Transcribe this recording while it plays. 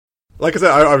Like I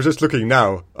said, I was just looking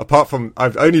now.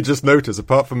 I've only just noticed,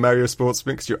 apart from Mario Sports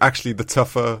Mix, you're actually the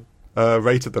tougher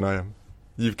rater than I am.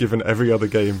 You've given every other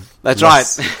game. That's right.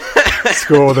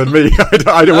 Score than me.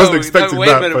 I wasn't expecting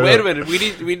that. Wait a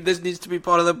minute. This needs to be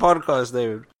part of the podcast,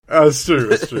 David. That's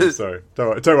true. Sorry.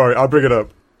 Don't worry. I'll bring it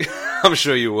up. I'm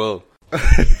sure you will.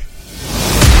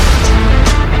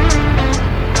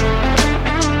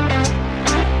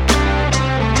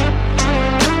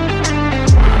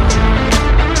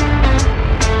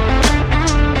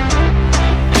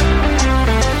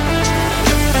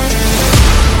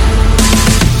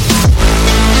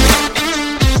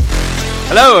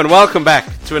 Hello and welcome back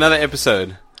to another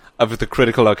episode of the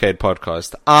Critical Arcade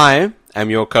Podcast. I am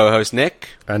your co-host Nick.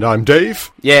 And I'm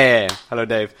Dave. Yeah. Hello,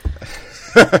 Dave.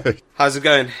 How's it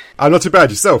going? I'm not too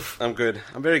bad. Yourself? I'm good.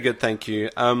 I'm very good, thank you.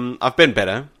 I've been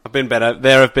better.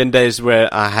 There have been days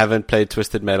where I haven't played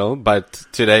Twisted Metal, but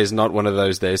today is not one of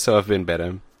those days, so I've been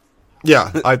better. Yeah,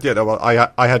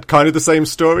 I had kind of the same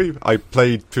story. I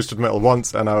played Twisted Metal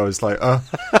once, and I was like,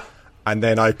 and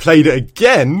then I played it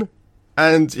again.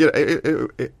 And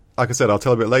it, like I said, I'll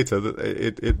tell a bit later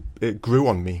that it grew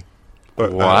on me.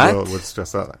 But what? Was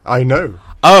just that. I know.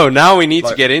 Oh, now we need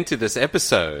to get into this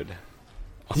episode.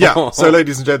 Yeah. So,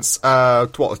 ladies and gents,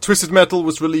 Twisted Metal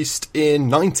was released in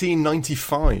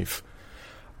 1995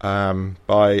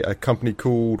 by a company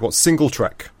called Single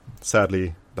Track.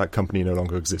 Sadly, that company no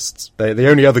longer exists. The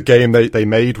only other game they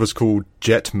made was called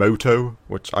Jet Moto,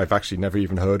 which I've actually never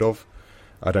even heard of.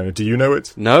 I don't know. Do you know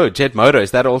it? No, Jet Moto.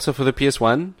 Is that also for the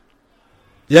PS1?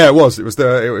 Yeah, it was.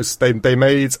 They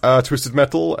made Twisted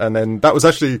Metal, and then that was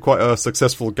actually quite a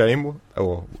successful game,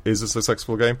 or is a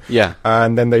successful game. Yeah.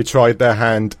 And then they tried their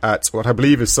hand at what I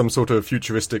believe is some sort of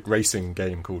futuristic racing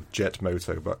game called Jet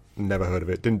Moto, but never heard of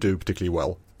it. Didn't do particularly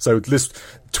well. So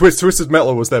Twisted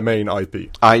Metal was their main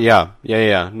IP. Yeah.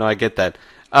 No, I get that.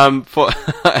 I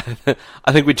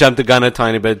think we jumped the gun a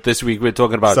tiny bit. This week we're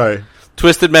talking about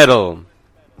Twisted Metal.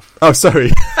 Oh,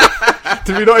 sorry.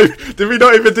 Did we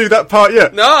not even do that part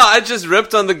yet? No, I just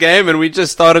ripped on the game and we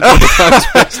just started talking about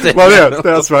Twisted Metal. Well, yeah,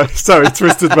 that's right. Sorry,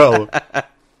 Twisted Metal.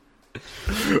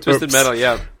 Twisted Metal,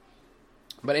 yeah.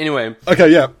 But anyway. Okay,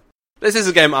 yeah. This is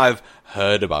a game I've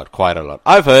heard about quite a lot.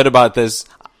 I've heard about this,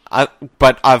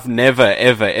 but I've never,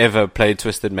 ever played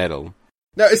Twisted Metal.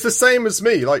 Now, it's the same as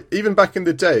me. Like, even back in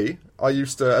the day, I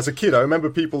used to, as a kid, I remember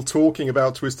people talking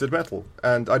about Twisted Metal,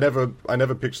 and I never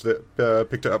picked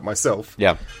it up myself.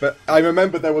 Yeah. But I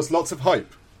remember there was lots of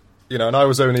hype, and I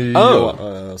was only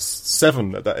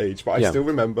 7 at that age, but I still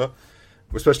remember,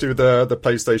 especially with the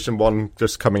PlayStation 1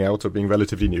 just coming out or being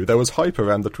relatively new, there was hype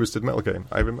around the Twisted Metal game.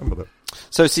 I remember that.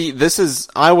 So see,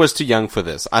 I was too young for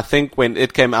this. I think when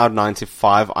it came out in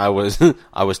 95, I was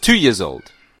 2 years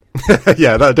old.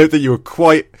 Yeah, I don't think you were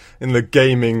quite in the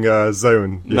gaming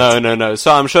zone yet. No.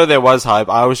 So I'm sure there was hype.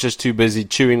 I was just too busy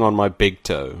chewing on my big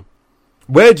toe.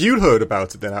 Where'd you heard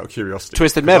about it then, out of curiosity?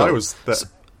 Twisted Metal.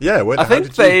 I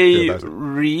think they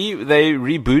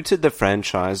rebooted the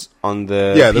franchise on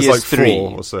the PS3. There's like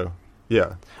 4 or so.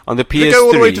 Yeah. On the PS3. Did it go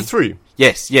all the way to 3?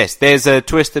 Yes. There's a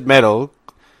Twisted Metal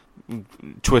on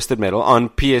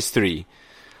PS3.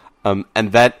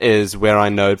 And that is where I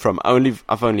know it from.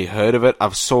 I've only heard of it.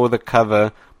 I've saw the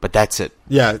cover, but that's it.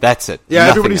 Yeah, that's it.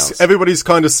 Yeah, everybody's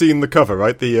kind of seen the cover,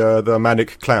 right? The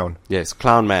manic clown. Yes,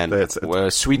 Clown Man.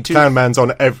 Sweet Tooth. Clown Man's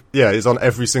on he's on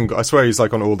every single. I swear he's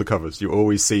like on all the covers. You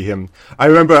always see him. I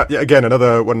remember again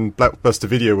when Blockbuster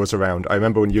Video was around. I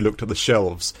remember when you looked at the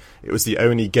shelves, it was the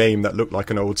only game that looked like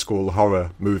an old school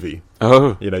horror movie.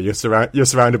 Oh, you're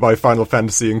surrounded by Final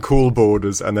Fantasy and cool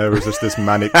borders, and there was just this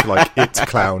manic It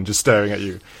clown just staring at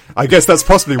you. I guess that's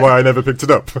possibly why I never picked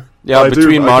it up. Yeah,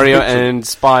 between Mario and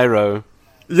Spyro.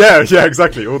 Yeah,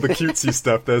 exactly. All the cutesy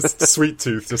stuff. There's Sweet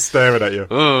Tooth just staring at you.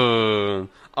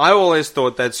 I always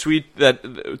thought that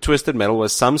Twisted Metal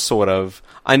was some sort of.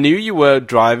 I knew you were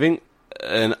driving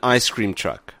an ice cream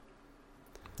truck.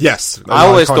 Yes, I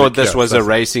always thought this was a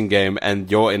racing game, and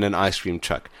you're in an ice cream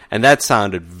truck. And that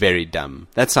sounded very dumb.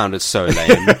 That sounded so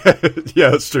lame. Yeah,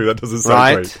 that's true. That doesn't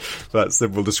sound great. That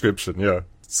simple description, yeah.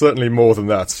 Certainly more than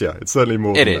that, yeah. It's certainly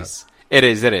more than that. It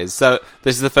is. So,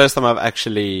 this is the first time I've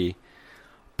actually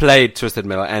played Twisted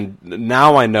Metal, and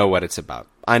now I know what it's about.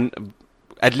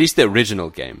 At least the original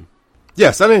game.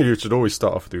 Yes, I think you should always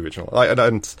start off with the original.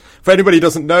 And for anybody who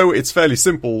doesn't know, it's fairly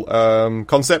simple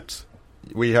concept.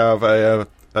 We have a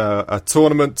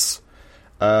tournament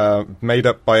made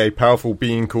up by a powerful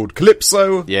being called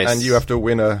Calypso, and you have to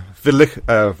win a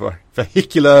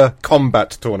vehicular combat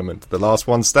tournament. The last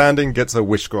one standing gets a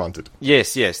wish granted.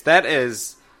 Yes, that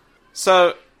is.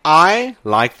 So I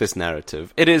like this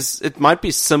narrative. It might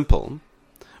be simple,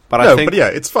 But No, I think but yeah,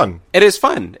 it's fun. it is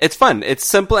fun. It's fun. It's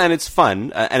simple and it's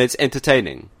fun and it's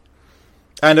entertaining.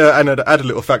 And to add a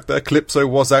little fact there, Calypso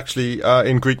was actually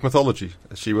in Greek mythology.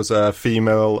 She was a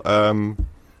female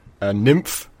a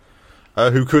nymph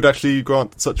who could actually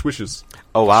grant such wishes.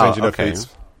 Oh wow! Changing her Okay. fates.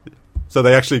 So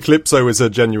Calypso is a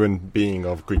genuine being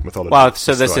of Greek mythology. Wow.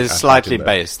 So this I is add slightly in there.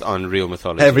 based on real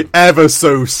mythology. Ever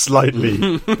so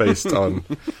slightly based on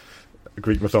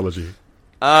Greek mythology.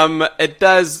 It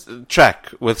does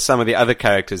track with some of the other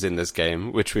characters in this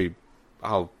game, which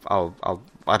I'd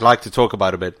like to talk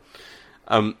about a bit.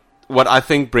 What I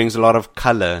think brings a lot of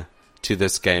color to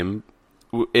this game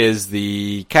is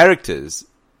the characters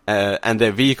and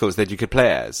their vehicles that you could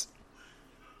play as.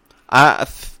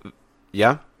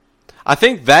 Yeah, I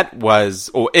think that was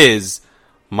or is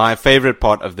my favorite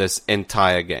part of this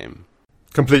entire game.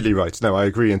 Completely right. No, I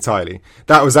agree entirely.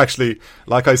 That was actually,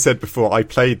 like I said before, I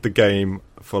played the game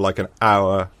for like an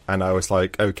hour, and I was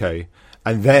like, okay.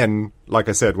 And then, like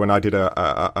I said, when I did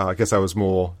I guess I was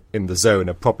more in the zone,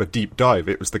 a proper deep dive.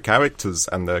 It was the characters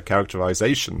and the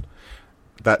characterization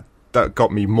that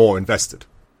got me more invested.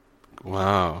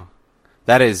 Wow,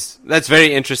 that's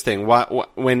very interesting.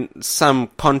 When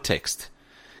some context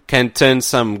can turn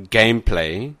some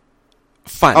gameplay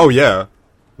fun. Oh yeah,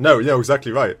 no,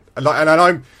 exactly right. And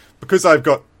I'm because I've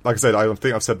got, like I said, I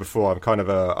think I've said before, I'm kind of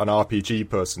an RPG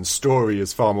person. Story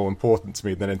is far more important to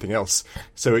me than anything else.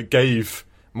 So it gave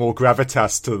more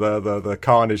gravitas to the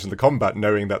carnage and the combat,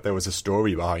 knowing that there was a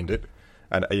story behind it,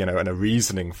 and and a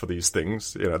reasoning for these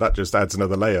things. That just adds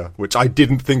another layer, which I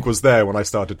didn't think was there when I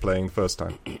started playing the first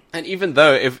time. And even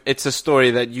though if it's a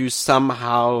story that you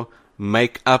somehow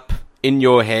make up in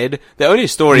your head, the only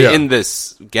story in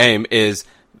this game is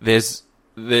there's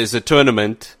a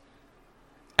tournament,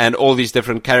 and all these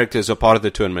different characters are part of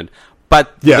the tournament.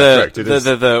 But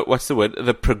the what's the word?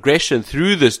 The progression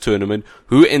through this tournament,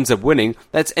 who ends up winning,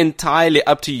 that's entirely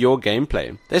up to your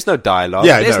gameplay. There's no dialogue.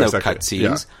 There's no cutscenes.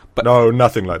 Yeah. But no,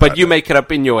 nothing like that. But you make it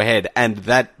up in your head, and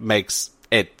that makes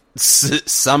it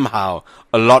somehow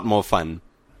a lot more fun.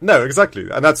 No, exactly,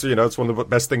 and that's it's one of the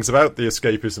best things about the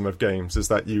escapism of games is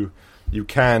that you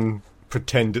can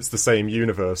pretend it's the same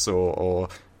universe, or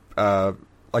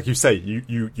like you say,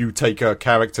 you take a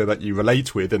character that you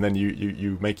relate with, and then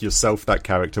you make yourself that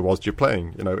character whilst you're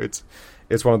playing.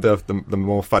 It's one of the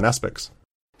more fun aspects.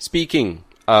 Speaking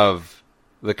of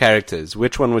the characters,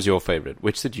 which one was your favorite?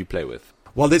 Which did you play with?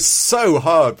 Well, it's so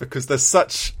hard because there's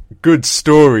such good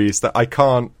stories that I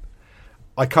can't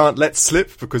let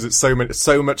slip because it's so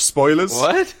much spoilers.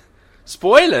 What?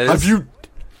 Spoilers? Have you?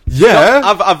 Yeah,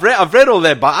 no, I've read all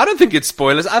that, but I don't think it's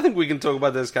spoilers. I think we can talk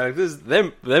about those characters.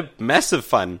 They're massive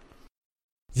fun.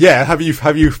 Yeah, have you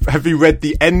read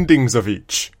the endings of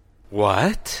each?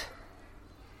 What?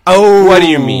 Oh, what do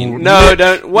you mean? No, Nick,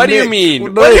 don't. What do you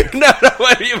mean? Nick.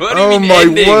 What do you mean? My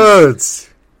endings? words!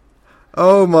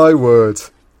 Oh my word!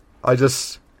 I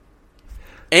just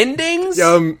endings.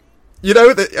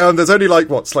 There's only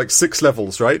like 6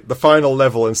 levels, right? The final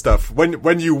level and stuff.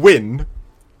 When you win,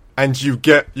 and you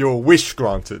get your wish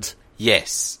granted.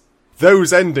 Yes.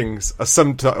 Those endings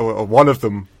are one of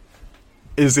them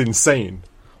is insane.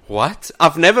 What?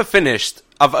 I've never finished.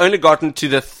 I've only gotten to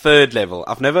the 3rd level.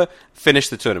 I've never finished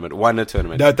the tournament, won a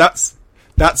tournament. No, I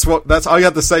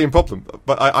had the same problem,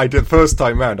 but I did first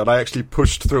time round, and I actually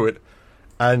pushed through it,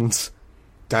 and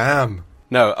damn.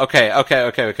 No, okay.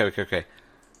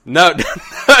 No,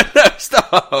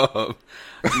 stop.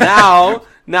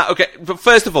 Now, okay. But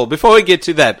first of all, before we get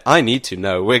to that, I need to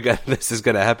know this is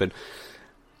going to happen.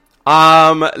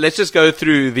 Let's just go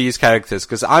through these characters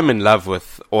because I'm in love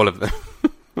with all of them.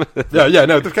 Yeah.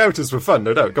 No, the characters were fun,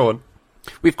 no doubt. Go on.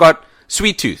 We've got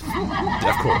Sweet Tooth,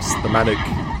 of course, the manic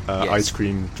ice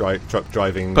cream truck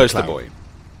driving poster clown. boy.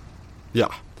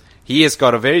 Yeah, he has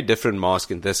got a very different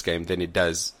mask in this game than he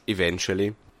does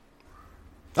eventually.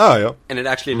 Oh yeah, and it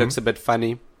actually looks a bit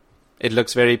funny. It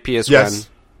looks very PS1. Yes.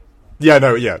 Yeah,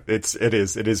 no, yeah, it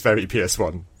is very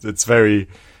PS1. It's very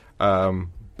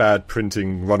bad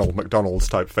printing Ronald McDonald's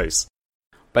type face.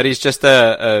 But he's just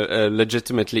a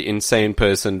legitimately insane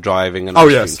person driving an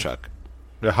ice cream truck.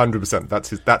 100%.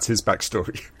 That's his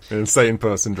backstory. An insane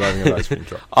person driving an ice cream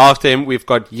truck. After him, we've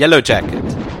got Yellow Jacket.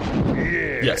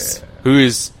 Yes. Who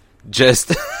is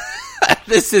just...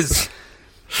 This is...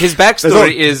 His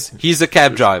backstory is he's a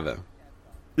cab driver.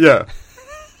 Yeah.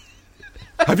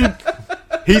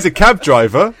 He's a cab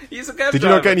driver? He's a cab driver. Did you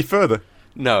not get any further?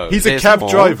 No. He's a cab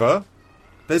driver.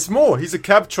 There's more. He's a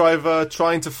cab driver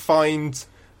trying to find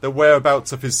the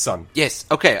whereabouts of his son. Yes.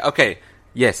 Okay.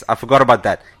 Yes, I forgot about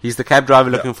that. He's the cab driver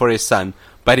looking for his son,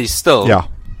 but he's still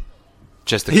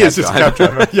Just a He cab is just a driver.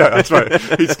 cab driver. Yeah, that's right.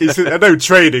 He's no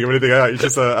trading or anything like that. He's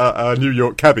just a New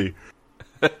York cabbie.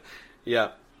 Yeah.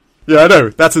 Yeah, I know.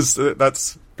 That's his.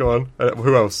 That's go on.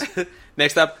 Who else?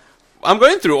 Next up, I'm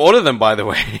going through all of them, by the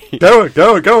way.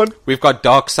 Go on. We've got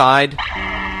Darkseid.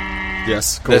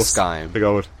 Yes, of course. This guy. Big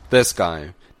old. This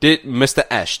guy. Did Mr.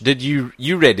 Ash? Did you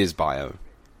read his bio?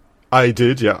 I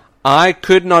did. Yeah. I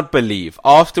could not believe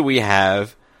after we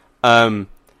have asylum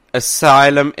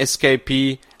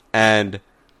escapee and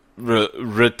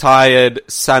retired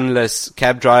sunless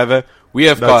cab driver, we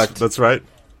have got That's right.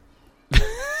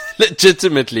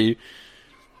 legitimately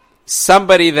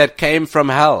somebody that came from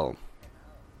hell.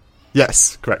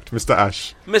 Yes, correct, Mr.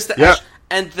 Ash. Mr. Yeah. Ash.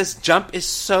 And this jump is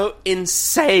so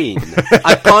insane.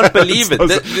 I can't believe it.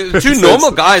 The two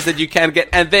normal guys that you can get,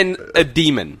 and then a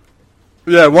demon.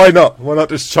 Yeah, why not? Why not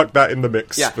just chuck that in the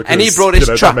mix? Yeah, Because, and he brought his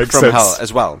that truck makes from sense. hell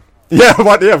as well. Yeah,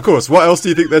 yeah, of course. What else do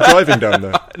you think they're driving down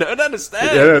there? I don't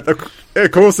understand. Yeah,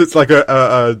 of course it's like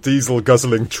a diesel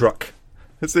guzzling truck.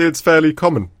 It's fairly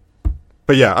common.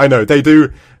 But yeah, I know they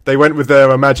do. They went with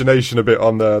their imagination a bit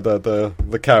on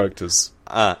the characters.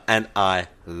 And I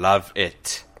love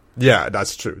it. Yeah,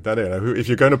 that's true. That, if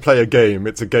you're going to play a game,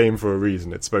 it's a game for a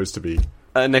reason. It's supposed to be.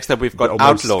 Next up, we've got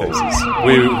Most Outlaw, cases.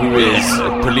 who is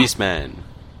a policeman.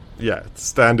 Yeah,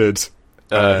 standard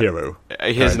hero.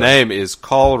 His name is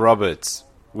Carl Roberts,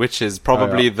 which is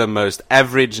probably the most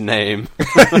average name.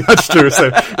 That's true.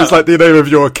 So it's like the name of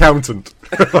your accountant,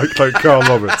 like Carl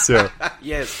Roberts. Yeah.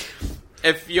 Yes.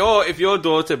 If your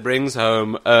daughter brings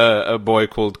home a boy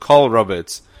called Carl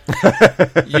Roberts,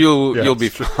 you'll be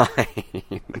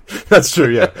fine. That's true.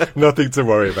 Yeah, nothing to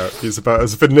worry about. He's about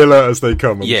as vanilla as they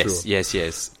come. I'm sure.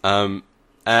 Yes.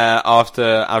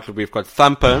 After Outlaw, we've got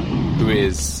Thumper, who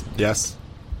is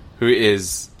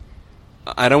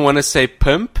I don't want to say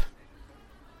pimp,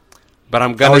 but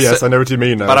I'm gonna. Oh yes, I know what you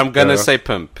mean now. But I'm gonna say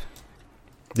pimp.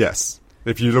 Yes,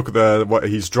 if you look at what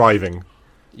he's driving.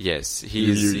 Yes,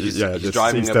 he's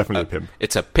driving. He's definitely a pimp.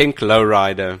 It's a pink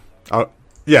lowrider.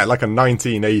 Yeah, like a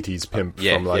 1980s pimp from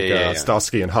yeah.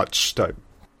 Starsky and Hutch type.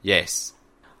 Yes.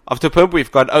 After pimp,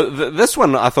 we've got this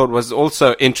one. I thought was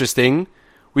also interesting.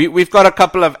 We've got a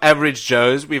couple of average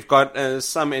Joes. We've got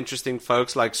some interesting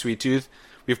folks like Sweet Tooth.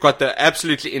 We've got the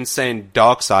absolutely insane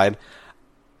Darkseid.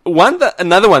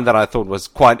 Another one that I thought was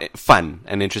quite fun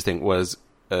and interesting was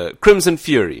Crimson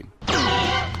Fury.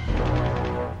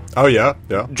 Oh yeah.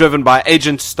 Driven by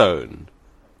Agent Stone.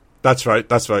 That's right.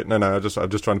 No, I'm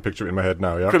just trying to picture it in my head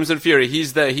now. Yeah. Crimson Fury.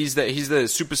 He's the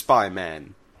super spy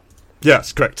man.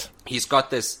 Yes, correct. He's got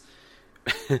this.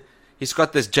 He's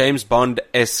got this James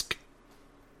Bond-esque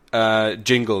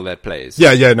jingle that plays.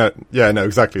 No,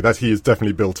 exactly. That he is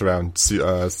definitely built around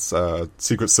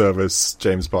Secret Service,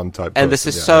 James Bond type. And this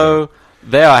is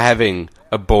they are having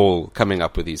a ball coming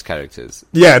up with these characters.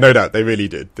 Yeah, no doubt they really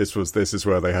did. This is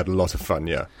where they had a lot of fun.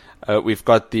 Yeah. We've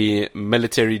got the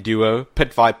military duo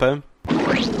Pit Viper.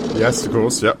 Yes, of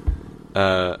course. Yep.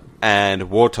 And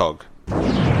Warthog.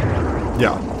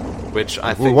 Yeah. Which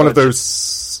I think one of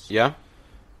those. Yeah.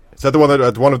 Is that the one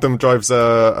that one of them drives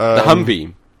the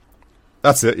Humvee?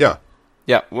 That's it. Yeah.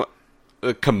 Yeah.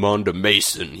 Commander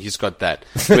Mason. He's got that.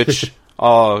 Which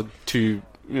are two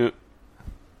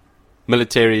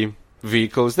military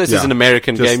vehicles. This is an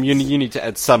American game. You need to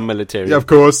add some military. Yeah, of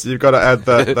course. You've got to add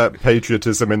that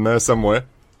patriotism in there somewhere.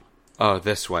 Oh,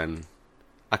 this one.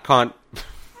 I can't.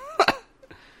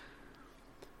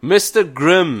 Mr.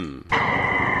 Grimm.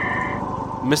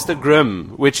 Mr.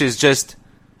 Grimm, which is just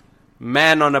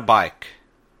man on a bike.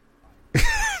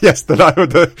 Yes, but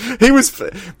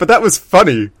that was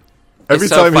funny. Every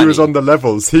time he was on the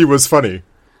levels, he was funny.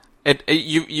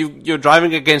 You're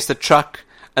driving against a truck,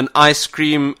 an ice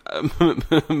cream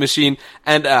machine,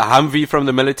 and a Humvee from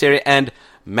the military, and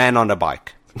man on a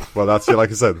bike. Well, that's like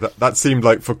I said. That seemed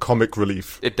like for comic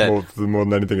relief. It did. More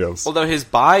than anything else. Although his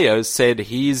bio said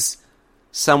he's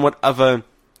somewhat of a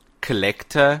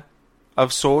collector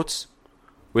of sorts,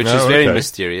 which is very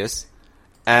mysterious.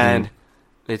 And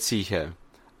let's see here.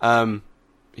 Here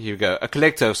we go. A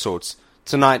collector of sorts.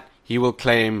 Tonight he will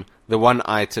claim the one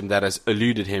item that has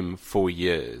eluded him for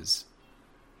years.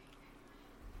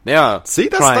 Yeah. See,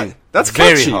 that's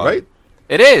catchy, right?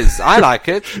 It is. I like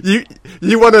it.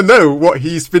 You want to know what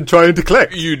he's been trying to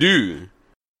collect. You do.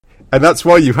 And that's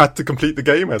why you had to complete the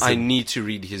game, I need to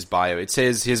read his bio. It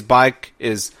says his bike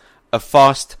is a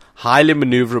fast, highly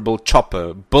maneuverable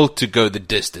chopper built to go the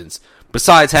distance.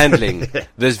 Besides handling,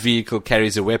 this vehicle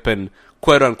carries a weapon,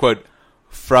 quote unquote,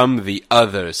 from the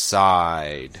other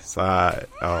side.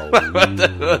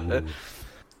 Oh.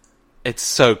 It's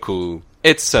so cool.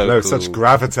 It's so cool. Such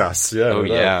gravitas. Yeah. Oh,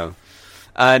 yeah.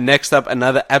 Next up,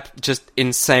 another just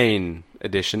insane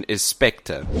addition is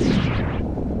Spectre,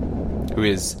 who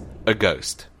is a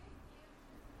ghost.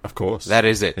 Of course. That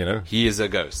is it. You know. He is a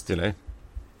ghost. You know.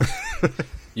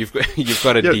 You've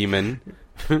got a Yeah. demon.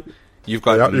 You've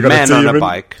got you've got a man on a demon.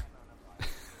 bike.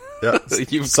 Yeah.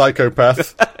 You've-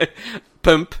 Psychopath.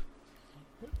 Pimp.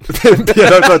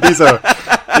 Yeah, no, these are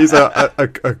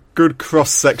a good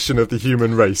cross section of the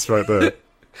human race right there.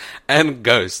 And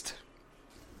Ghost.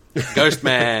 Ghost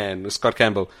Man, Scott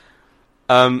Campbell.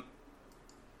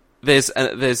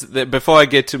 Before I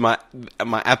get to my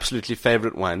absolutely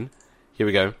favorite one, here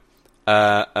we go.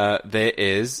 There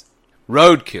is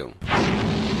Roadkill.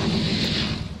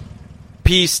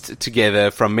 Pieced together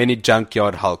from many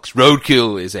junkyard hulks,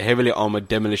 Roadkill is a heavily armored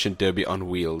demolition derby on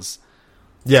wheels.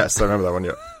 Yes, I remember that one.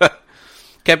 Yeah.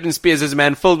 Captain Spears is a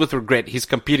man filled with regret. He's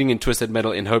competing in Twisted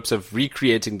Metal in hopes of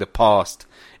recreating the past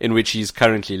in which he's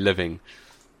currently living.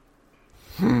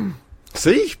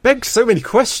 See, begs so many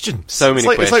questions. So many It's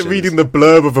like questions. reading the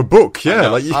blurb of a book. Yeah,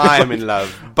 No, like I am in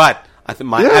love. But I think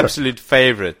my Yeah. absolute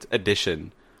favorite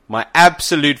addition, my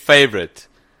absolute favorite,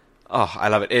 oh, I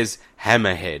love it, is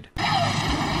Hammerhead.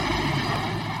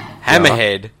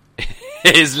 Hammerhead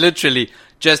is literally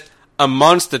just a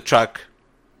monster truck,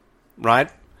 right?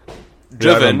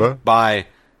 Driven remember. by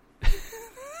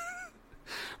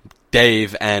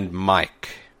Dave and Mike.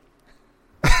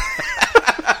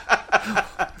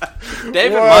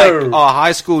 Dave and Whoa. Mike are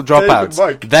high school Dave and dropouts.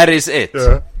 Mike. That is it.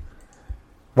 Yeah.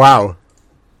 Wow,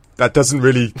 that doesn't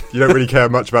really. You don't really care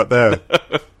much about their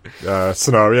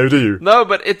scenario, do you? No,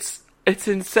 but it's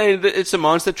insane that it's a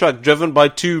monster truck driven by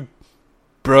two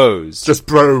bros. Just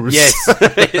bros. Yes,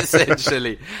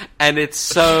 essentially. And it's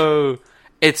so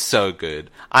good.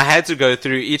 I had to go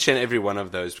through each and every one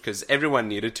of those because everyone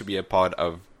needed to be a part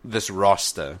of this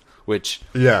roster, which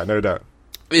Yeah, no doubt.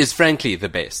 is frankly the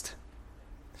best.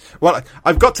 Well,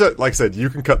 I've got to, like I said, you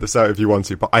can cut this out if you want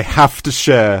to, but I have to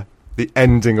share the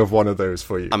ending of one of those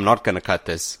for you. I'm not going to cut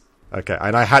this. Okay,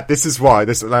 and this is why.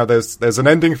 Now there's an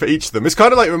ending for each of them. It's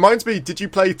kind of like, it reminds me, did you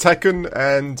play Tekken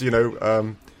and,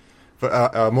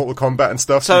 for Mortal Kombat and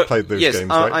stuff? So You played those yes, games,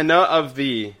 right? I know of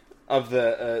the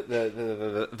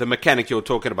mechanic you're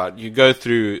talking about. You go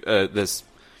through this.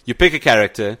 You pick a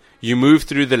character, you move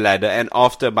through the ladder, and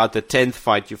after about the 10th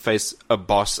fight, you face a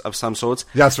boss of some sorts.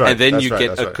 That's right, And then that's you right, get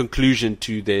that's a right. conclusion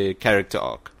to the character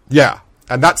arc. Yeah,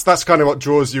 and that's kind of what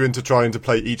draws you into trying to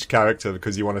play each character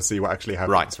because you want to see what actually happens.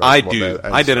 Right, Right, I what do. their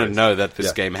end I didn't story is. know that this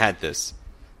Yeah. game had this.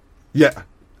 Yeah.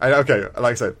 Okay,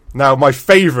 like I said. Now, my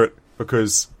favourite,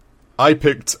 because I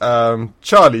picked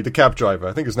Charlie, the cab driver.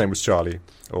 I think his name was Charlie,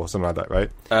 or something like that, right?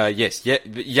 Yes, the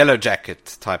Yellow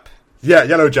Jacket type. Yeah,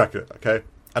 Yellow Jacket, okay?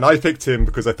 And I picked him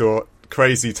because I thought,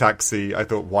 crazy taxi, I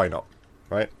thought, why not,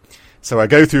 right? So I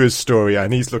go through his story,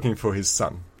 and he's looking for his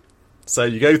son. So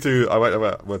you go through,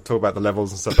 we'll talk about the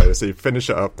levels and stuff later, so you finish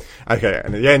it up. Okay,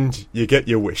 and at the end, you get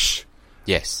your wish.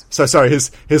 Yes. So, sorry,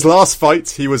 his last fight,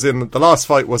 the last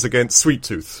fight was against Sweet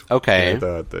Tooth. Okay. You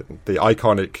know, the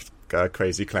iconic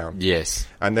crazy clown. Yes.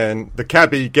 And then the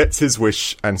cabbie gets his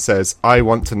wish and says, I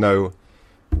want to know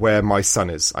where my son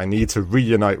is. I need to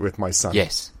reunite with my son.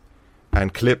 Yes.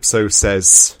 And Calypso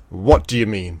says, what do you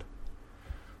mean?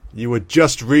 You were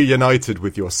just reunited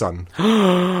with your son.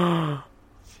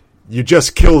 You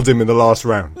just killed him in the last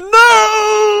round.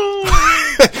 No!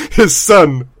 His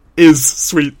son is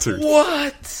Sweet Tooth.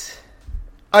 What?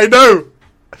 I know!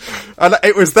 And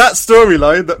it was that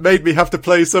storyline that made me have to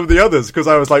play some of the others, because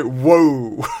I was like,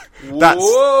 whoa.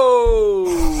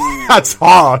 Whoa! That's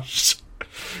harsh.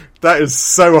 That is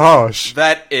so harsh.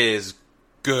 That is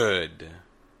good.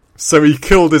 So he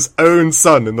killed his own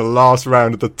son in the last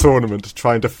round of the tournament,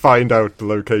 trying to find out the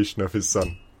location of his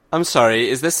son. I'm sorry,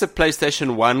 is this a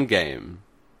PlayStation 1 game?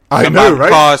 I About know,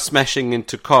 right? cars smashing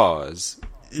into cars.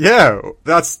 Yeah,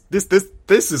 that's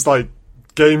this is like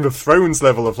Game of Thrones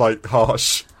level of like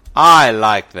harsh. I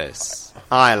like this.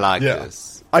 I like Yeah.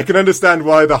 this. I can understand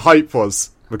why the hype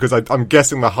was, because I'm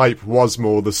guessing the hype was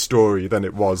more the story than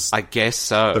it was I guess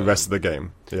so. the rest of the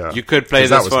game. Yeah, You could play 'Cause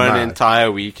that this was for an mad.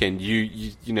 entire weekend.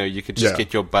 You could just Yeah.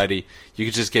 get your buddy. You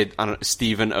could just get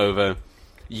Steven over.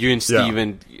 You and Yeah.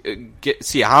 Steven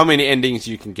see how many endings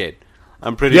you can get.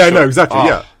 I'm pretty Yeah, sure. no, exactly.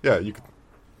 Oh, Yeah. You could,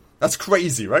 that's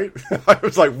crazy, right? I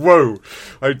was like, whoa,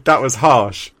 that was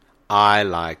harsh. I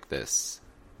like this.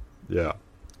 Yeah,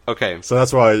 Okay. so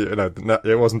that's why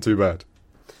it wasn't too bad.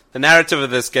 The narrative of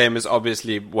this game is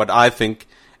obviously what I think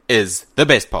is the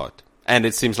best part. And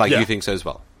it seems like Yeah. you think so as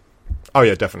well. Oh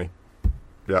yeah, definitely.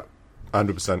 Yeah,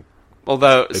 100%.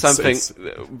 Although It's-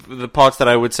 the parts that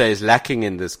I would say is lacking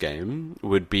in this game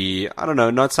would be, I don't know,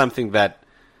 not something that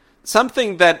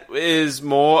something that is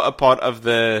more a part of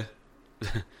the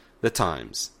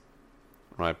times,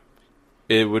 right?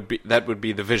 That would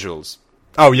be the visuals.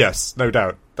 Oh yes, no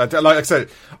doubt. Like I said,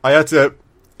 I had to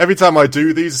every time I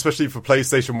do these, especially for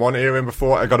PlayStation 1 era and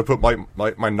before, I got to put my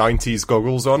 90s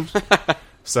goggles on.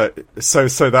 so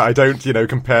that I don't,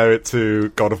 compare it to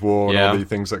God of War and all the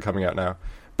things that are coming out now.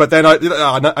 But then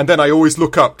I always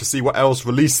look up to see what else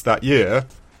released that year,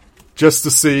 just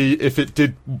to see if it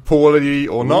did poorly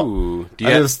or not. Ooh,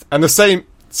 and the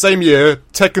same year,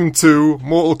 Tekken 2,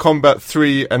 Mortal Kombat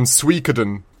 3, and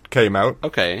Suikoden came out.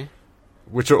 Okay.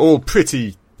 Which are all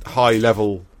pretty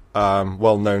high-level,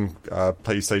 well-known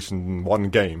PlayStation 1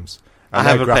 games. And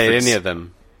I haven't played any of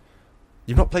them.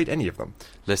 You've not played any of them?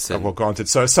 Listen. Oh, well, granted.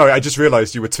 So, sorry, I just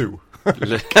realised you were 2.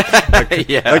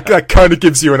 Yeah. That kind of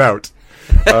gives you an out.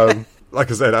 Like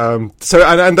I said, so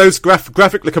and those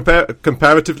graphically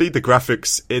comparatively, the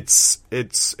graphics,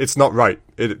 it's not right.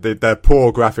 They're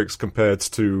poor graphics compared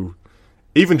to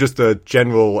even just the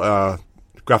general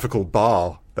graphical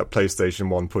bar that PlayStation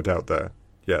 1 put out there.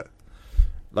 Yeah,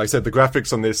 like I said, the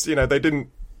graphics on this, they didn't,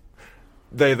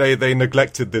 they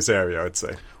neglected this area, I'd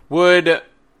say. Would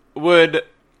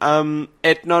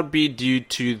it not be due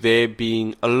to there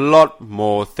being a lot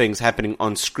more things happening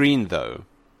on screen though?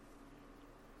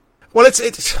 Well,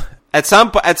 it's at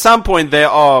some point there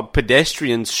are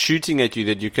pedestrians shooting at you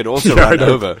that you could also run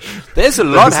over. There's a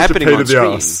lot happening on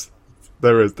screen.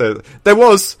 There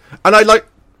was, and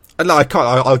I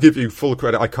can't. I'll give you full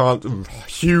credit. I can't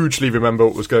hugely remember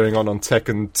what was going on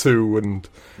Tekken 2 and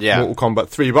Mortal Kombat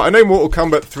 3, but I know Mortal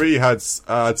Kombat 3 had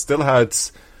still had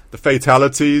the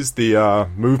fatalities, the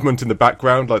movement in the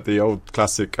background, like the old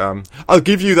classic. I'll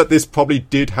give you that this probably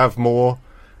did have more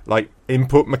like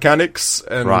input mechanics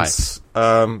and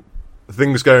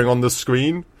things going on the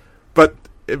screen, but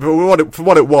for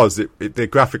what it was, the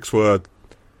graphics were,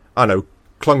 I don't know,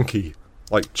 clunky,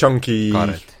 like chunky. Got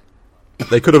it.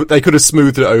 They could have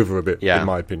smoothed it over a bit, in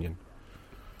my opinion.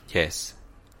 Yes.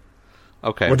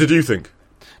 Okay. What did you think?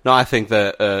 No, I think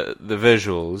the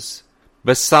visuals.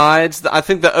 Besides, I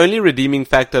think the only redeeming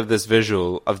factor of the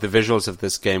visuals of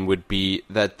this game would be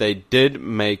that they did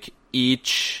make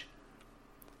each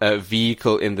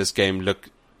vehicle in this game look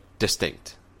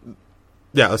distinct.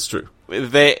 Yeah, that's true.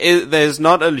 There's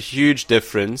not a huge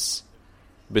difference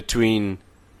between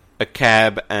a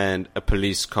cab and a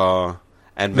police car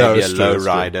and maybe a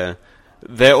lowrider.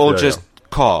 They're all just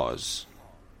cars.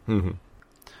 Mm-hmm.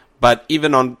 But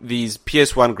even on these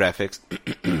PS1 graphics,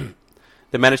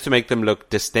 they managed to make them look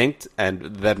distinct,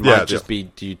 and that might just be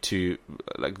due to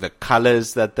like the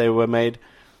colors that they were made.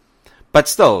 But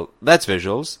still, that's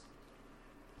visuals.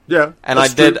 Yeah, and I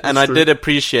did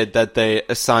appreciate that they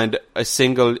assigned a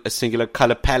singular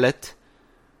color palette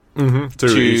to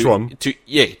each one. To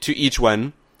each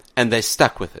one, and they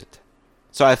stuck with it.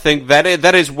 So I think that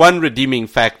is one redeeming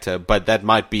factor, but that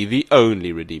might be the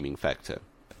only redeeming factor.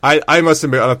 I must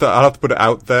admit, I'll have to put it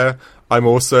out there. I'm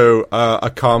also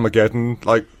a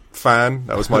Carmageddon fan.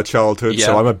 That was my childhood,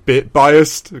 so I'm a bit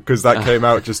biased because that came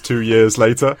out just 2 years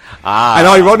later. And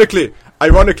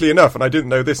ironically enough, and I didn't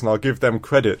know this, and I'll give them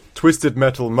credit, Twisted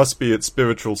Metal must be its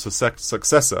spiritual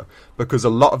successor, because a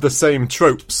lot of the same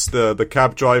tropes, the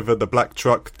cab driver, the black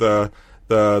truck, the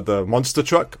monster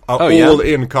truck, are all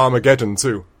in Carmageddon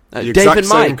too. The exact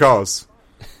same cars.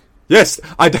 Yes,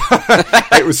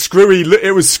 it was Screwy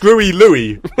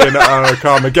Louie in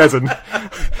Carmageddon.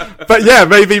 But yeah,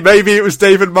 maybe it was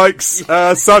David Mike's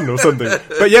son or something.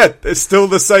 But yeah, it's still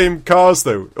the same cars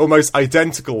though, almost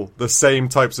identical. The same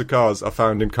types of cars are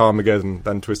found in Carmageddon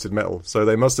than Twisted Metal, so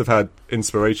they must have had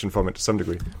inspiration from it to some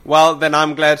degree. Well, then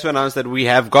I'm glad to announce that we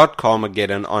have got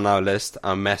Carmageddon on our list,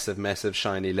 our massive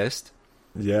shiny list.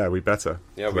 Yeah, we better.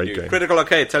 Yeah, we do. Game. Critical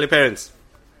Arcade, tell your parents.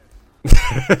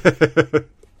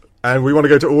 And we want to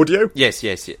go to audio? Yes.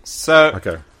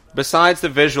 So, besides the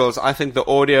visuals, I think the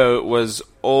audio was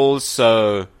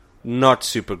also not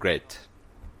super great.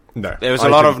 No. There was a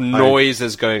lot of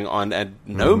noises going on and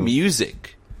no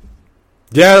music.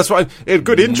 Yeah, that's right. It had a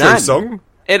good intro song.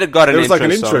 It had got an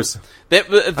intro song.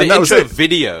 The intro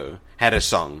video had a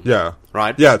song. Yeah.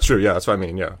 Right? Yeah, true. Yeah, that's what I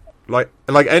mean, yeah. Like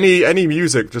any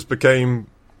music just became,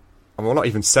 well, not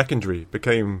even secondary,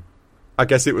 became... I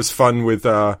guess it was fun with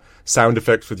sound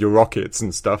effects with your rockets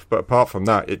and stuff, but apart from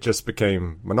that, it just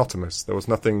became monotonous. There was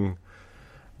nothing.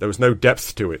 There was no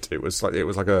depth to it. It was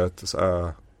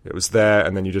there,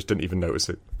 and then you just didn't even notice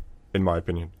it. In my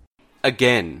opinion.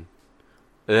 Again,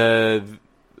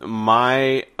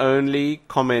 my only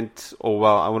comment, or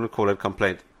well, I wouldn't call it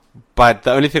complaint, but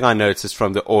the only thing I noticed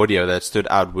from the audio that stood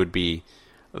out would be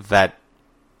that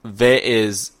there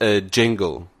is a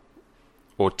jingle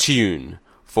or tune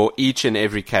for each and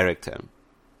every character.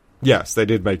 Yes, they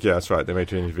did make. Yeah, that's right. They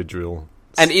made an individual.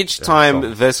 And each time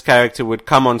song. this character would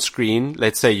come on screen,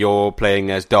 let's say you're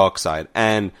playing as Darkseid,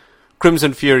 and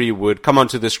Crimson Fury would come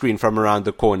onto the screen from around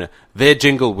the corner, their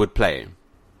jingle would play.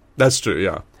 That's true,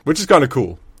 yeah. Which is kind of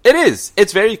cool. It is.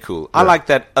 It's very cool. I like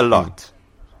that a lot.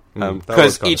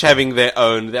 Because each having their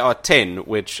own, there are 10,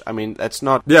 which, I mean, that's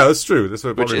not... Yeah, that's true. There's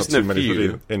probably not too many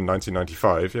in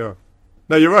 1995, yeah.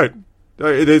 No, you're right.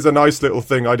 It is a nice little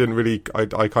thing I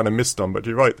I kind of missed on, but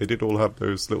you're right, they did all have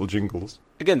those little jingles.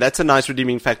 Again, that's a nice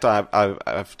redeeming factor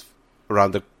I've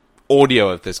around the audio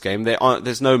of this game.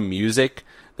 There's no music.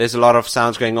 There's a lot of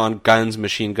sounds going on, guns,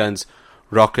 machine guns,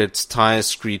 rockets, tires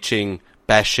screeching,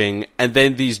 bashing, and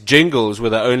then these jingles were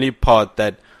the only part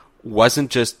that wasn't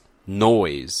just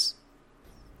noise.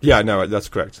 Yeah, no, that's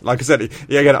correct. Like I said,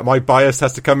 again, my bias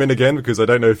has to come in again, because I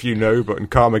don't know if you know, but in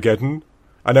Carmageddon,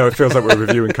 I know it feels like we're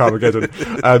reviewing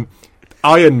Carmageddon.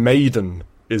 Iron Maiden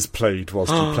is played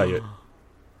whilst you play it.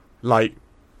 Like,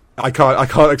 I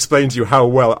can't explain to you how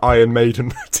well Iron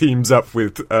Maiden teams up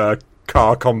with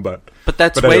car combat. But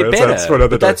that's way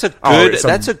better.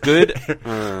 That's a good.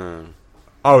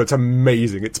 Oh, it's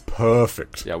amazing. It's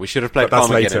perfect. Yeah, we should have played that's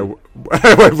Carmageddon.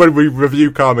 Later. When we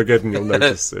review Carmageddon, you'll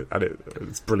notice it, and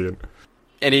it's brilliant.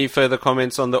 Any further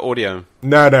comments on the audio?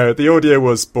 No, the audio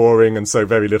was boring, and so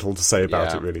very little to say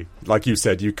about it, really. Like you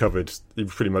said, you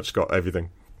pretty much got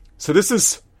everything. So this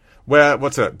is where,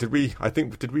 did we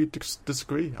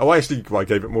disagree? Oh, I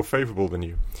gave it more favourable than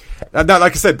you. Now,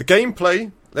 like I said, the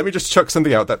gameplay, let me just chuck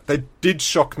something out, that they did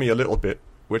shock me a little bit,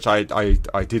 which I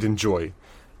did enjoy.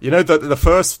 You know, the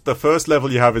first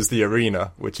level you have is the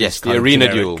arena, which is the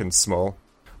arena duel and small,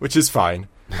 which is fine.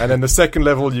 And then the second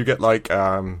level you get like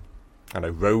I don't know,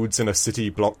 roads in a city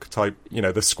block type,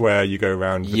 the square you go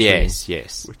around between.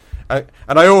 Yes. And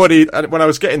when I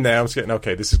was getting there,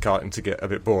 okay, this is starting to get a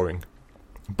bit boring.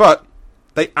 But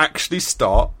they actually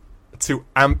start to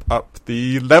amp up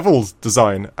the levels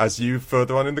design as you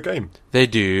further on in the game. They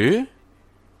do?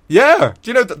 Yeah.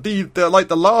 Do you know that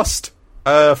the last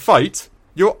fight,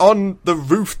 you're on the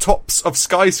rooftops of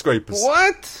skyscrapers?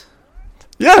 What?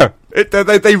 Yeah,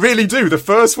 they really do. The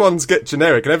first ones get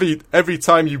generic, and every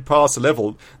time you pass a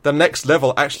level, the next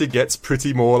level actually gets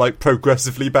pretty more like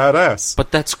progressively badass. But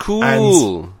that's cool.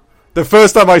 And the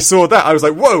first time I saw that, I was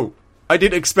like, whoa! I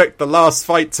didn't expect the last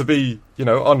fight to be,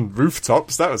 on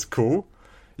rooftops. That was cool.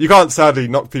 You can't sadly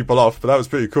knock people off, but that was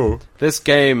pretty cool. This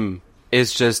game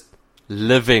is just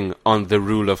living on the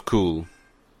rule of cool.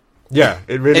 Yeah,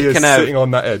 it really is sitting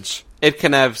on that edge. It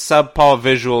can have subpar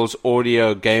visuals,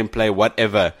 audio, gameplay,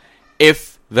 whatever.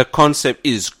 If the concept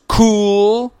is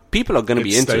cool, people are going to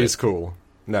be into it. It stays cool.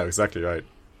 No, exactly right.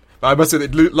 But I must say,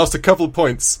 it lost a couple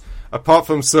points. Apart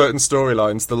from certain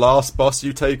storylines, the last boss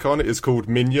you take on is called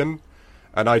Minion,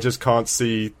 and I just can't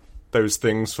see those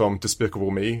things from Despicable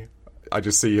Me. I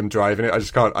just see him driving it.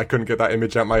 I couldn't get that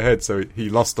image out of my head, so he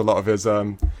lost a lot of his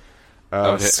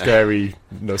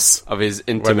scariness. Of his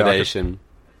intimidation.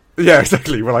 Yeah,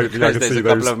 exactly. Well, I can there's see a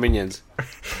couple of minions.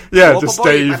 Yeah, just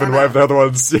Dave and whatever the other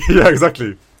ones. Yeah,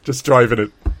 exactly. Just driving it.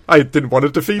 I didn't want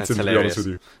to defeat him, to be honest with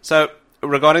you. So,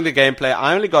 regarding the gameplay,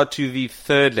 I only got to the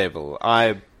third level.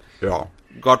 I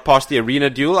got past the arena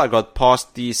duel, I got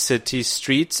past the city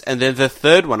streets, and then the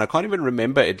third one, I can't even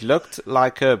remember. It looked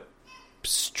like a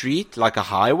street, like a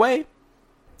highway.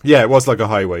 Yeah, it was like a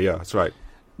highway, yeah, that's right.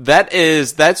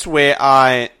 That's where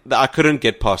I couldn't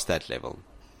get past that level.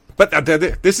 But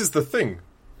this is the thing.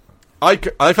 I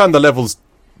found the levels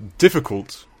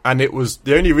difficult, and it was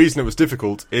the only reason it was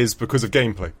difficult is because of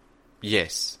gameplay.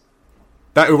 Yes.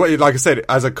 That, like I said,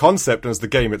 as a concept and as the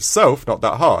game itself, not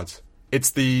that hard.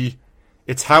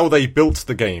 It's how they built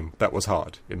the game that was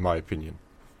hard, in my opinion.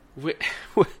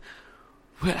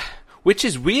 Which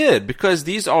is weird, because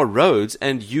these are roads,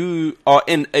 and you are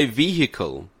in a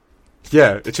vehicle.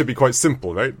 Yeah, it should be quite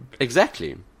simple, right?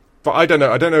 Exactly. But I don't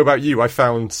know about you. I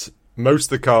found most of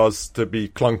the cars to be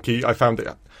clunky. I found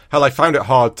it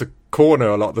hard to corner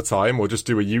a lot of the time, or just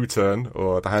do a U-turn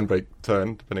or the handbrake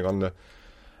turn, depending on the.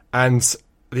 And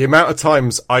the amount of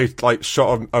times I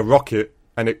shot a rocket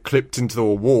and it clipped into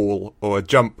a wall or a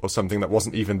jump or something that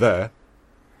wasn't even there,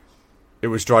 it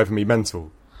was driving me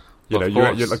mental. You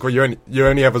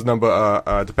only have a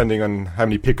number, depending on how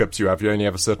many pickups you have, you only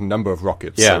have a certain number of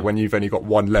rockets. Yeah. So when you've only got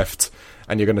one left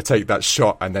and you're going to take that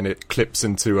shot and then it clips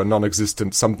into a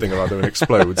non-existent something or other and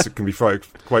explodes, it can be quite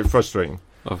frustrating.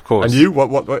 Of course. And you,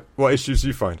 what issues do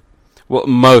you find? Well,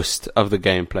 most of the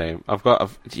gameplay, I've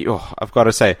got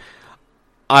to say,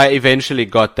 I eventually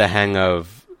got the hang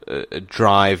of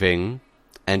driving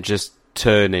and just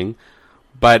turning,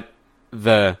 but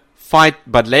the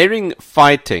layering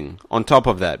fighting on top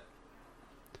of that,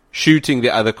 shooting the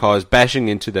other cars, bashing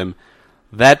into them,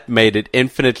 that made it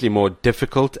infinitely more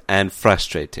difficult and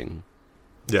frustrating.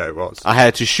 Yeah, it was. I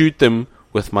had to shoot them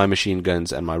with my machine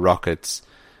guns and my rockets,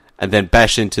 and then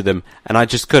bash into them, and I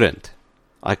just couldn't.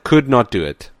 I could not do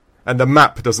it. And the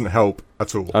map doesn't help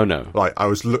at all. Oh no! Like I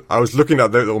was looking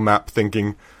at the little map,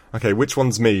 thinking, okay, which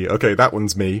one's me? Okay, that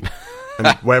one's me. And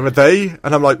where are they?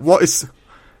 And I'm like, what is?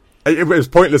 It was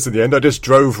pointless in the end. I just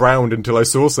drove round until I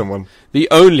saw someone. The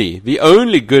only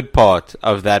good part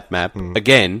of that map,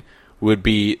 again, would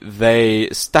be they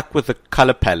stuck with the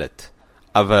color palette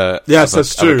of a yes,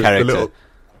 that's true. A character.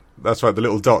 That's right, the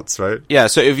little dots, right? Yeah.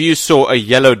 So if you saw a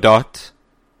yellow dot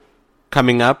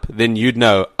coming up, then you'd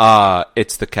know,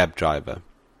 it's the cab driver.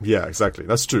 Yeah, exactly.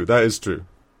 That's true. That is true.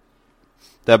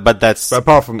 But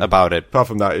apart from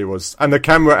that, it was, and the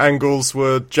camera angles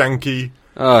were janky.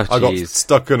 Oh, I got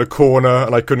stuck in a corner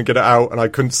and I couldn't get it out, and I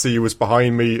couldn't see who was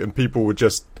behind me, and people were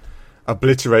just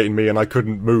obliterating me, and I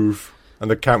couldn't move,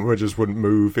 and the camera just wouldn't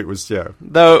move. It was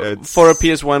Though for a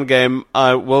PS1 game,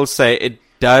 I will say it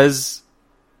does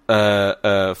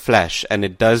flash, and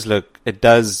it does look.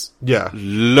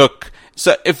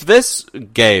 So if this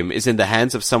game is in the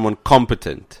hands of someone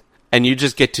competent, and you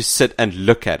just get to sit and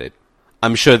look at it,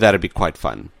 I'm sure that'd be quite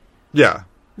fun. Yeah,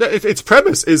 its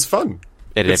premise is fun.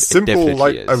 It's simple,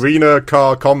 like is. Arena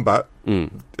car combat.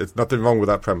 There's nothing wrong with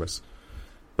that premise,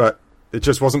 but it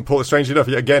just wasn't pulled. Strangely enough,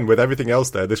 again, with everything else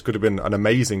there, this could have been an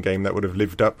amazing game that would have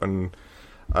lived up and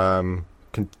would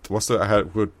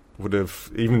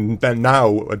have even been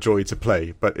now a joy to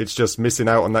play. But it's just missing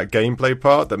out on that gameplay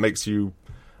part that makes you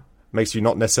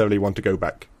not necessarily want to go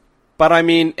back. But I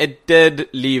mean, it did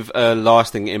leave a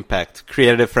lasting impact.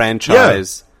 Created a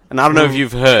franchise. Yeah. And I don't know if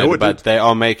you've heard, but they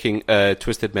are making a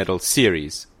Twisted Metal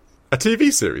series. A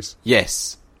TV series?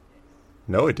 Yes.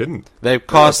 No, it didn't. They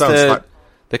casted. I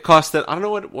don't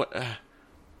know what.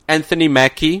 Anthony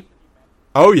Mackie.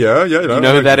 Oh yeah. You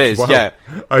know who that is? Wow. Yeah,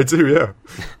 I do. Yeah.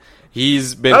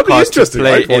 He's been cast to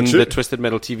play in the Twisted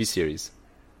Metal TV series.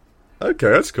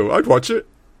 Okay, that's cool. I'd watch it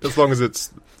as long as it's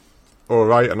all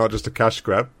right and not just a cash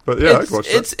grab. But yeah, I'd watch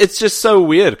it. It's just so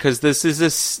weird because this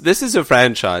is a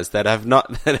franchise that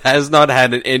has not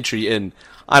had an entry in,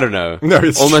 I don't know,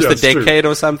 almost a decade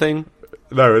or something.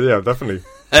 No, yeah, definitely.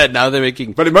 Now they're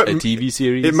making a TV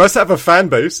series. It must have a fan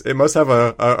base. It must have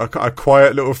a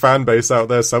quiet little fan base out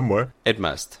there somewhere. It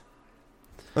must.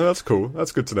 Oh, that's cool.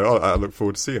 That's good to know. I look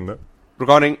forward to seeing that.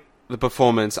 Regarding the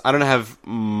performance, I don't have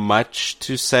much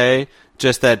to say.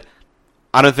 Just that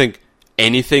I don't think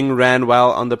anything ran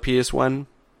well on the PS1.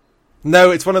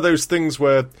 No, it's one of those things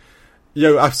where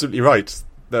you're absolutely right.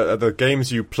 The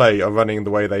games you play are running the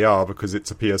way they are because it's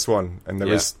a PS1, and there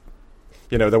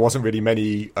wasn't really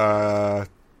many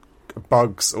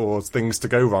bugs or things to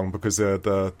go wrong because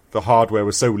the hardware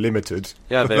was so limited.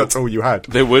 Yeah, that's all you had.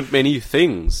 There weren't many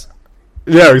things.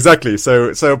 Yeah, exactly.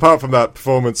 So apart from that,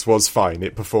 performance was fine.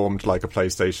 It performed like a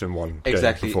PlayStation 1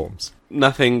 game performs.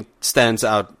 Nothing stands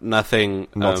out. Nothing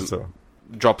Not at all.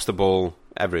 Drops the ball.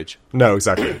 Average. No,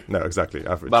 exactly.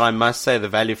 Average. But I must say the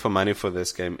value for money for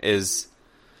this game is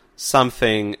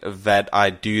something that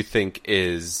I do think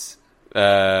is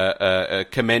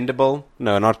commendable.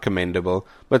 No, not commendable,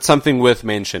 but something worth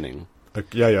mentioning.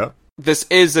 Yeah. This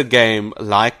is a game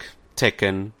like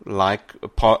Tekken,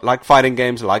 like fighting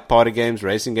games, like party games,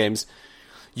 racing games.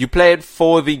 You play it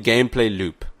for the gameplay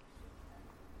loop.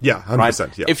 Yeah, 100%.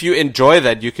 Right? Yeah. If you enjoy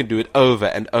that, you can do it over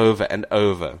and over and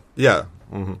over. Yeah.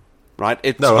 Mm-hmm. Right?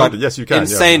 It's got yes, you can.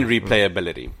 Insane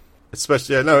replayability.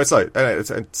 Especially, it's like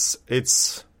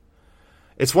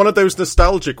it's one of those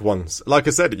nostalgic ones. Like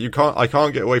I said, I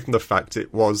can't get away from the fact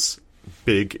it was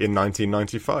big in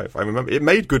 1995. I remember it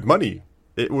made good money.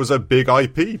 It was a big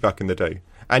IP back in the day.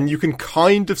 And you can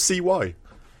kind of see why.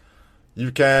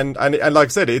 You can, and like I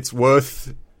said, it's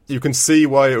worth. You can see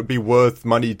why it would be worth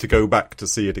money to go back to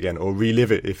see it again or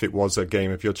relive it if it was a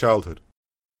game of your childhood.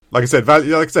 Like I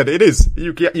said, it is.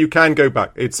 You can go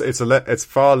back. It's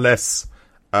far less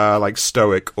like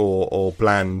stoic or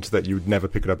bland that you'd never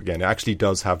pick it up again. It actually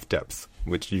does have depth,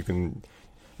 which you can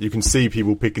see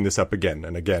people picking this up again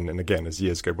and again and again as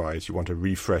years go by, as you want to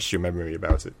refresh your memory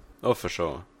about it. Oh, for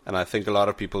sure, and I think a lot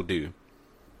of people do.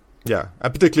 Yeah,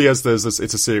 and particularly as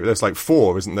it's a series. There's like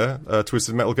 4, isn't there?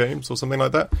 Twisted Metal games or something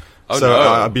like that. Oh so, no!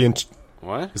 I'd be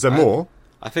What? Is there more?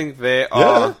 I think there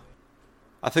are. Yeah.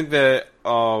 I think there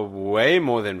are way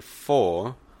more than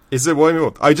 4. Is there way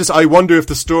more? I wonder if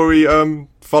the story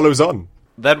follows on.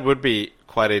 That would be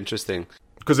quite interesting.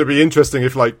 Because it'd be interesting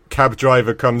if like Cab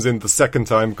Driver comes in the second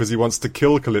time because he wants to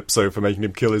kill Calypso for making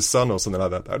him kill his son or something like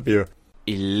that. That'd be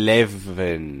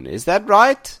 11. Is that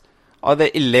right? Are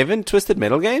there 11 Twisted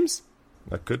Metal games?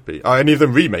 That could be. Are any of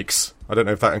them remakes? I don't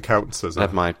know if that counts as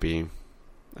That might be.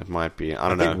 It might be. I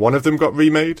don't I know. think one of them got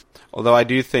remade. Although I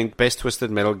do think best Twisted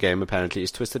Metal game apparently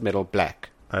is Twisted Metal Black.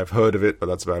 I've heard of it, but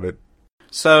that's about it.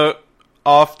 So,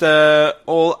 after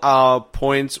all our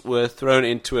points were thrown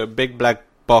into a big black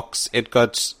box, it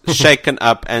got shaken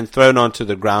up and thrown onto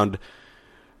the ground.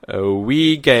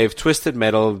 We gave Twisted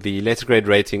Metal the letter grade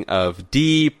rating of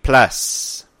D+,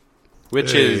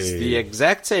 which is the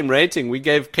exact same rating we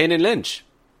gave Kane and Lynch.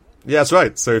 Yeah, that's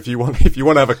right. So if you want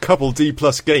to have a couple D+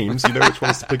 games, you know which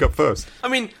ones to pick up first. I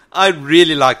mean, I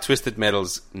really like Twisted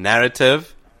Metal's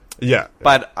narrative. Yeah,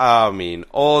 But I mean,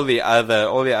 all the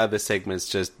other segments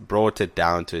just brought it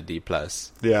down to a D+.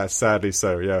 yeah. Sadly,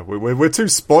 so yeah, we're too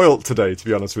spoilt today, to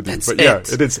be honest with you. That's but yeah,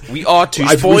 it. it is. We are too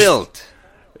I've- spoiled.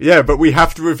 Yeah, but we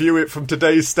have to review it from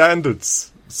today's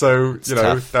standards. So It's you know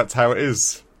tough. that's how it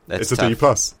is. That's it's a tough.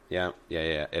 D+. Yeah,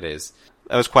 it is.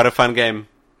 That was quite a fun game,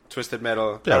 Twisted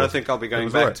Metal. Yeah, I don't think I'll be going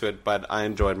was back alright. to it, but I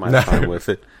enjoyed my No. time with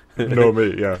it. Nor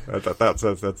me. Yeah,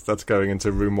 that's going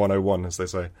into room 101, as they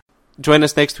say. Join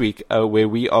us next week, where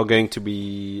we are going to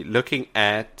be looking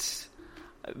at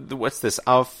what's this?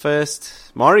 Our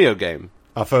first Mario game.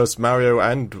 Our first Mario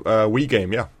and Wii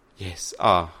game, yeah, Yes.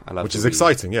 I love which the is Wii.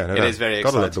 exciting. Yeah, no, It no. is very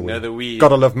Gotta love exciting. the No, Wii. the Wii.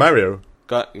 Gotta love Mario.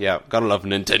 Gotta love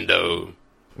Nintendo.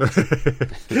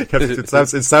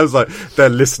 It sounds like they're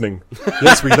listening.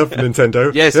 Yes, we love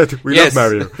Nintendo. Yes, Yeah, we yes.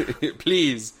 love Mario.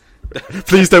 Please,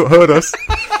 Please don't hurt us.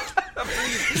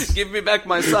 give me back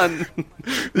my son.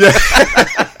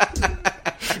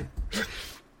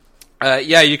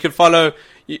 Yeah. You could follow.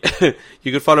 You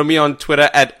could follow me on Twitter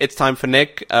at It's Time for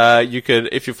Nick. You could,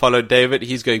 if you follow David,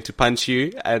 he's going to punch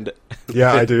you. And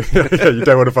Yeah, I do. Yeah, you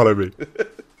don't want to follow me.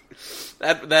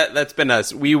 that's been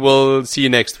us. We will see you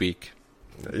next week.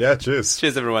 Yeah, cheers.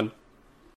 Cheers, everyone.